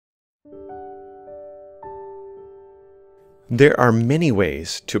There are many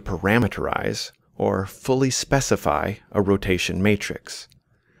ways to parameterize or fully specify a rotation matrix.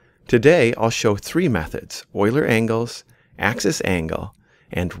 Today I'll show three methods: Euler angles, axis angle,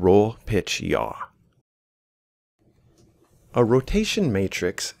 and roll pitch yaw. A rotation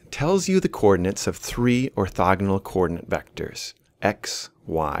matrix tells you the coordinates of three orthogonal coordinate vectors, x,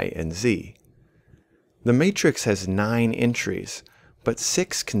 y, and z. The matrix has 9 entries, but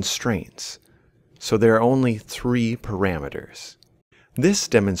 6 constraints, so there are only 3 parameters. This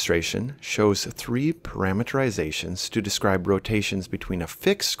demonstration shows 3 parameterizations to describe rotations between a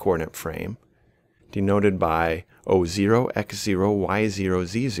fixed coordinate frame, denoted by O0, x0, y0,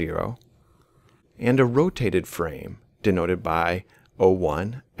 z0, and a rotated frame, denoted by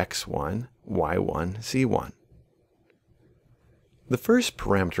O1, x1, y1, z1. The first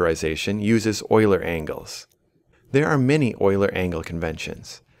parameterization uses Euler angles. There are many Euler angle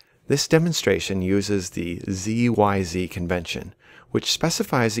conventions. This demonstration uses the ZYZ convention, which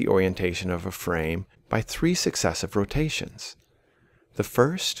specifies the orientation of a frame by 3 successive rotations. The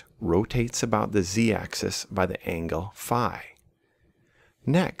first rotates about the z-axis by the angle phi.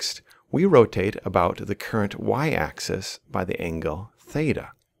 Next, we rotate about the current y-axis by the angle theta.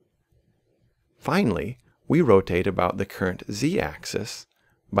 Finally, we rotate about the current z-axis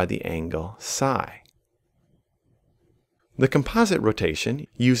by the angle psi. The composite rotation,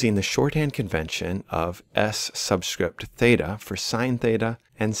 using the shorthand convention of S subscript theta for sine theta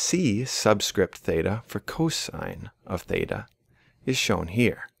and C subscript theta for cosine of theta, is shown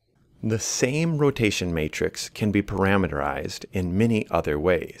here. The same rotation matrix can be parameterized in many other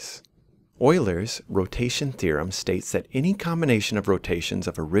ways. Euler's rotation theorem states that any combination of rotations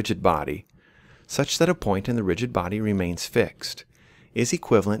of a rigid body, such that a point in the rigid body remains fixed, is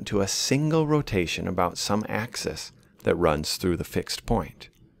equivalent to a single rotation about some axis that runs through the fixed point.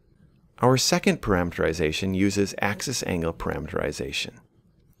 Our second parameterization uses axis angle parameterization,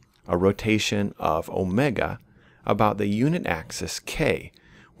 a rotation of omega about the unit axis k,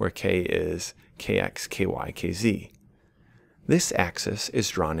 where k is kx, ky, kz. This axis is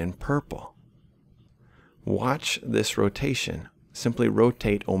drawn in purple. Watch this rotation. Simply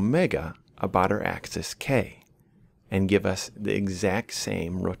rotate omega about our axis k, and give us the exact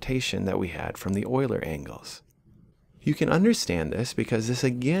same rotation that we had from the Euler angles. You can understand this because this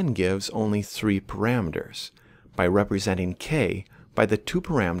again gives only 3 parameters, by representing k by the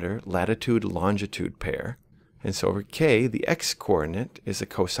 2-parameter latitude-longitude pair. And so over k, the x-coordinate is the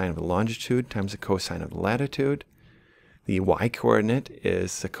cosine of the longitude times the cosine of the latitude. The y-coordinate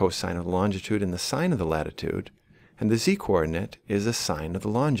is the cosine of the longitude and the sine of the latitude. And the z-coordinate is the sine of the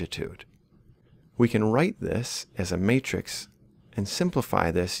longitude. We can write this as a matrix and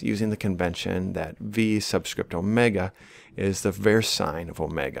simplify this using the convention that v subscript omega is the versine of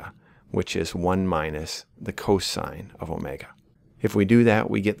omega, which is 1 minus the cosine of omega. If we do that,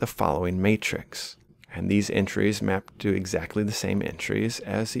 we get the following matrix, and these entries map to exactly the same entries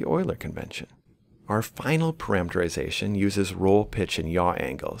as the Euler convention. Our final parameterization uses roll, pitch, and yaw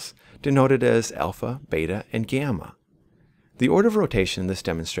angles, denoted as alpha, beta, and gamma. The order of rotation in this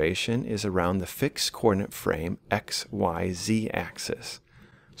demonstration is around the fixed coordinate frame x, y, z axis.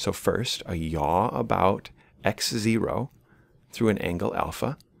 So first, a yaw about x0 through an angle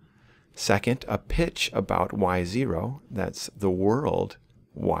alpha. Second, a pitch about y0, that's the world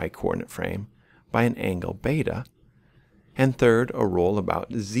y coordinate frame, by an angle beta. And third, a roll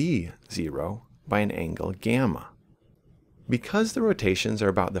about z0 by an angle gamma. Because the rotations are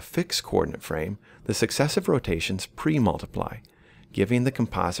about the fixed coordinate frame, the successive rotations pre-multiply, giving the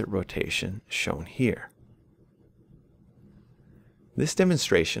composite rotation shown here. This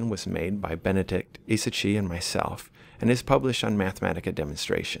demonstration was made by Benedict Isachi and myself, and is published on Mathematica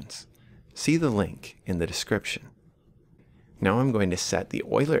Demonstrations. See the link in the description. Now I'm going to set the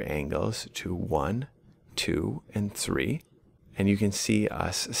Euler angles to 1, 2, and 3, and you can see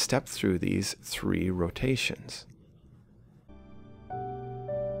us step through these 3 rotations.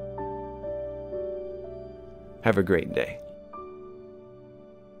 Have a great day.